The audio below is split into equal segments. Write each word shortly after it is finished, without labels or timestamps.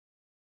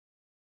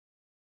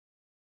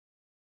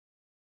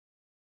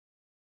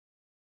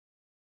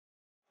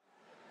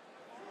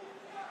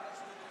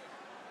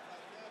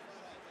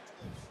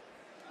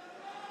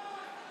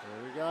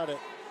it.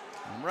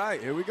 All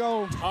right, here we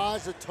go.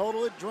 Taj, the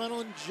total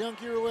adrenaline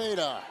junkie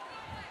Rueda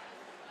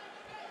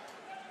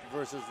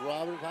versus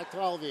Robert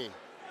Patakfalvi.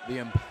 The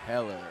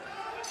Impeller.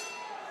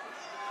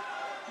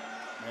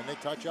 And they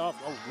touch off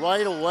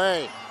right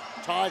away.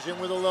 Taj in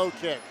with a low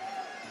kick.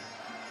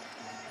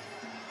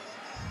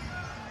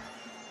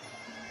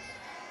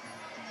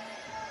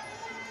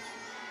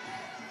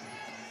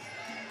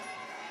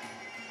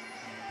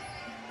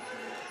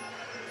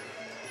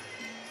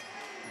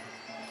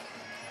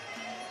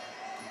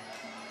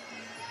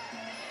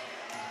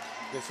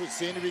 This would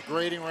seem to be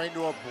grading right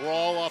into a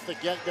brawl off the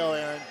get-go,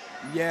 Aaron.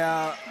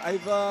 Yeah,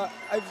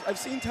 I've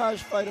seen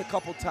Taj fight a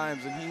couple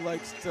times, and he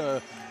likes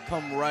to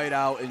come right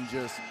out and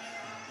just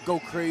go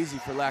crazy,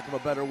 for lack of a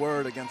better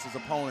word, against his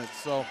opponents.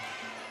 So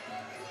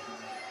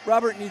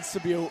Robert needs to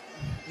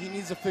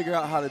figure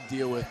out how to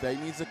deal with that.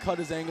 He needs to cut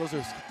his angles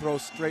or throw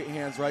straight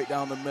hands right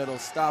down the middle,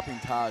 stopping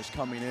Taj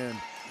coming in.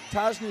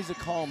 Taj needs to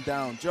calm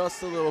down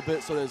just a little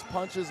bit so that his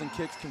punches and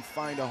kicks can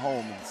find a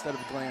home instead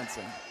of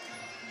glancing.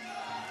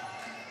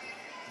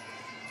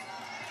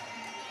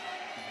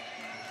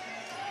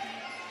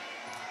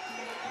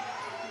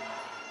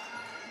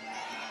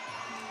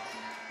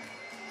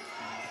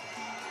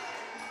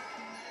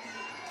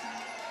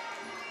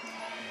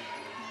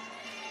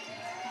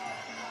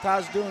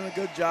 Taj doing a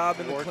good job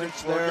in the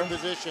clinch there.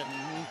 Position.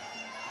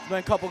 There's been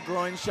a couple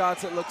groin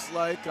shots, it looks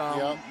like,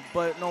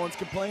 but no one's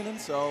complaining,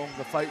 so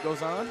the fight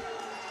goes on.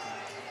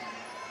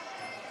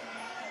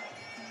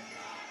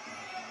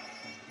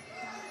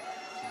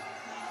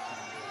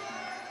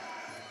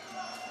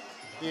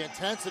 The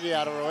intensity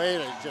out of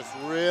Rueda is just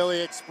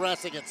really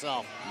expressing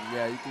itself.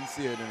 Yeah, you can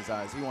see it in his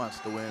eyes. He wants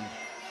to win.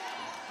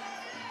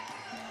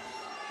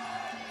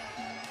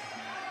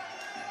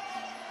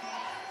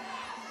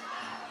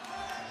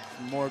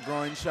 More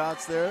groin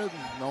shots there,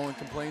 no one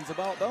complains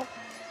about though.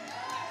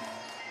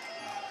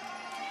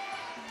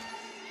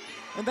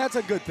 And that's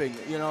a good thing,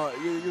 you know,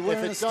 you're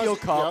wearing a steel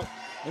cup.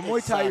 In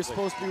Muay Thai, you're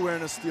supposed to be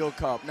wearing a steel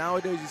cup.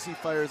 Nowadays, you see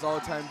fighters all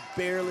the time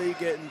barely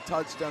getting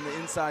touched on the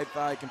inside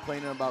thigh,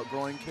 complaining about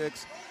groin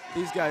kicks.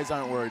 These guys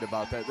aren't worried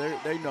about that.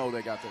 They know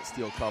they got that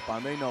steel cup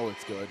on. They know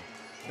it's good.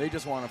 They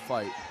just want to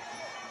fight.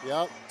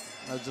 Yep.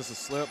 That was just a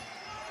slip.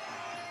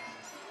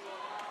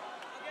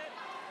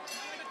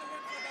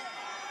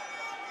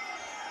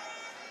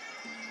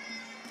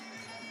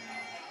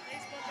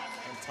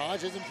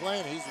 Taj isn't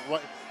playing. He's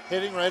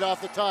hitting right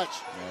off the touch.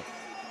 Yeah.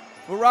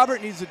 What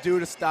Robert needs to do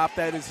to stop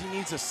that is he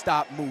needs to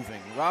stop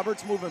moving.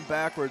 Robert's moving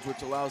backwards,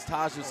 which allows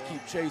Taj to just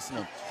keep chasing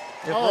him.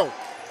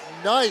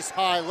 Nice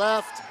high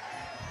left.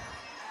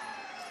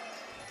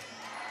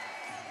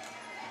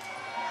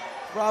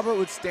 Robert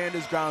would stand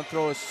his ground,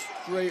 throw a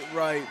straight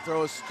right,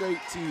 throw a straight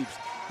teeps.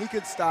 He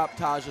could stop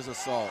Taj's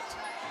assault.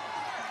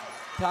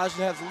 Taj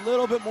has a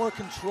little bit more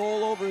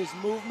control over his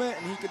movement,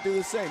 and he could do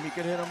the same. He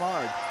could hit him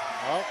hard.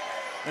 Oh.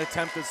 An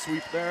attempted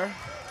sweep there.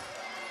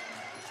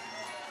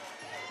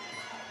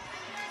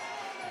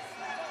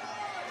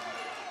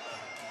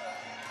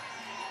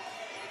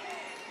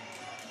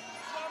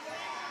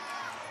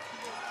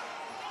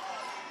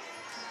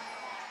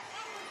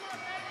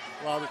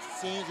 Robert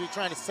seems to be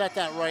trying to set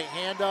that right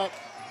hand up.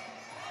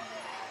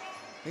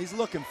 He's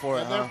looking for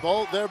it. And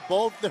they're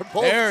both.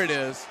 There it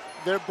is.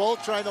 They're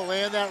both trying to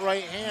land that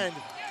right hand.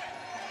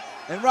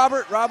 And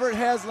Robert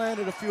has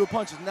landed a few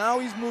punches. Now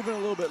he's moving a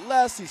little bit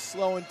less. He's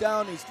slowing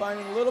down. He's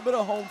finding a little bit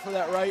of home for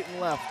that right and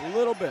left, a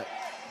little bit.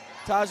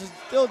 Taj is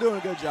still doing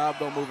a good job,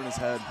 though, moving his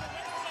head.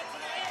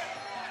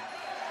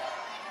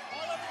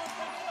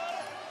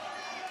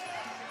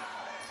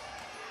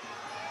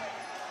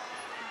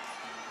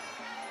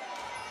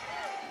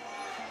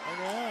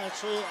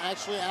 And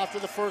actually, after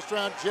the first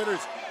round jitters,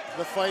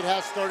 the fight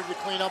has started to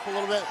clean up a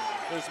little bit.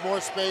 There's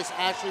more space,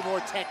 actually more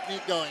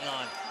technique going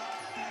on.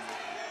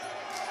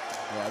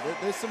 Yeah,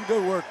 there's some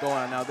good work going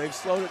on now. They've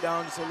slowed it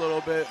down just a little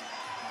bit.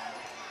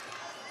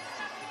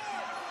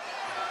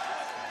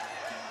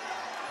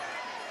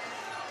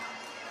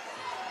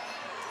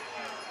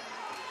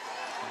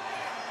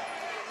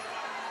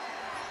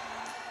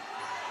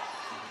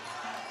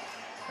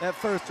 That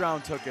first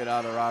round took it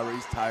out of Robert.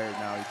 He's tired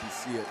now. You can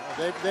see it.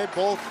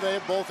 They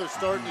both are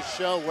starting to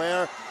show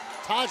where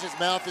Taj's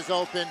mouth is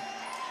open.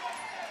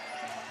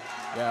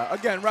 Yeah,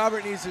 again,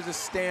 Robert needs to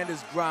just stand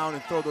his ground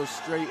and throw those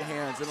straight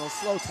hands, and it'll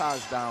slow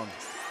Taj down.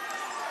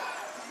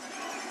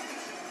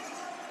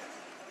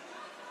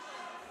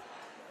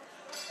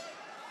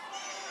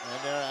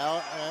 And they're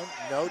out, and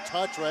no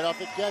touch right off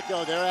the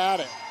get-go. They're at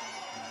it.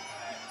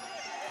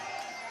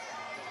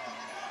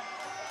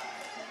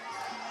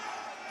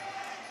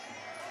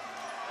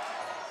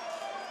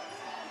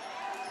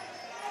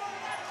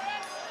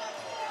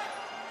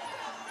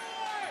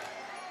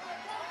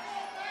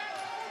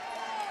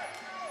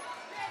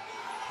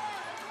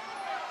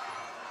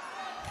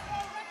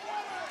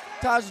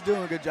 Taj is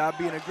doing a good job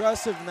being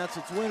aggressive, and that's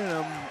what's winning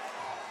him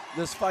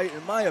this fight,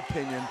 in my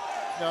opinion.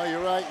 No,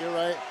 you're right, you're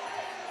right.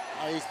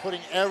 He's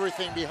putting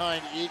everything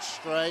behind each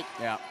strike,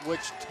 yeah,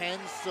 which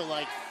tends to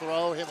like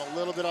throw him a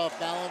little bit off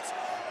balance.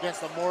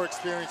 against a more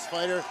experienced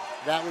fighter,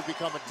 that would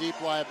become a deep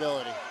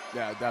liability.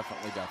 Yeah,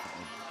 definitely,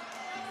 definitely.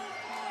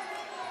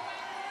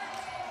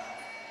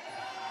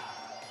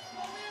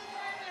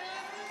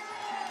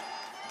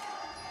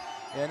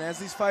 And as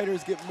these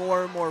fighters get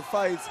more and more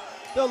fights,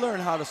 they'll learn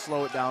how to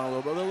slow it down a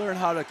little bit. They'll learn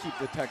how to keep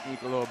the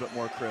technique a little bit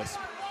more crisp.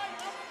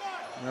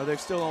 You know, they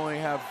still only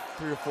have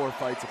 3 or 4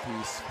 fights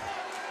apiece.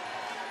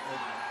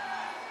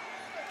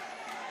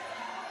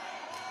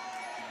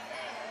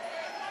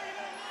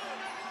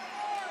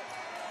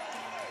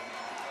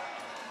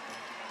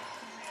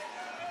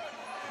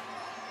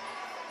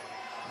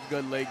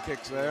 Good leg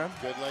kicks there.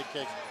 Good leg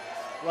kicks.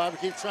 Robert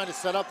keeps trying to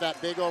set up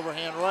that big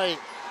overhand right.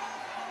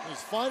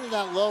 He's finding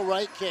that low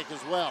right kick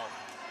as well.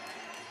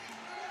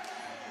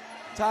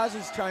 Taj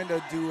is trying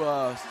to do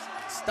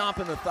stomp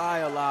in the thigh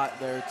a lot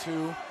there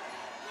too.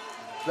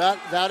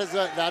 That is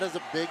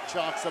a big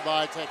chalk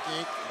sabai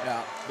technique.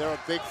 Yeah. They're a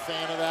big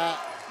fan of that.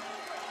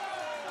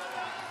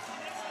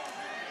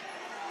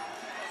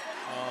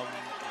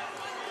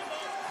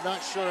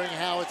 Not sure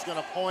how it's going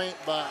to point,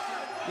 but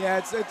yeah,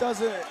 it's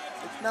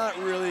not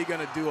really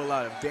going to do a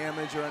lot of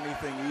damage or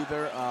anything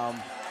either.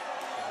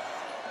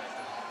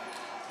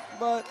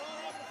 But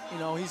you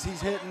know, he's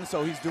hitting,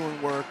 so he's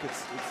doing work.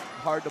 It's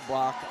hard to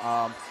block.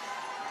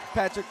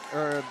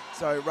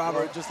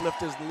 Robert just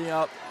lifted his knee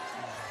up,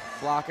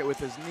 block it with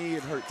his knee,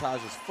 and hurt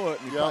Taj's foot,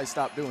 and he probably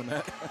stopped doing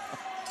that.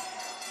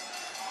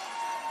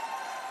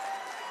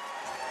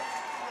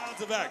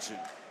 Rounds of action.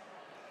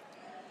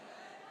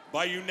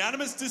 By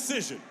unanimous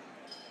decision,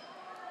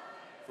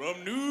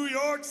 from New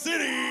York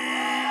City,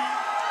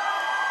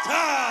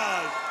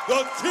 Taj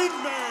the Tin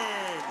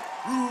Man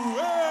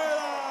Rueda.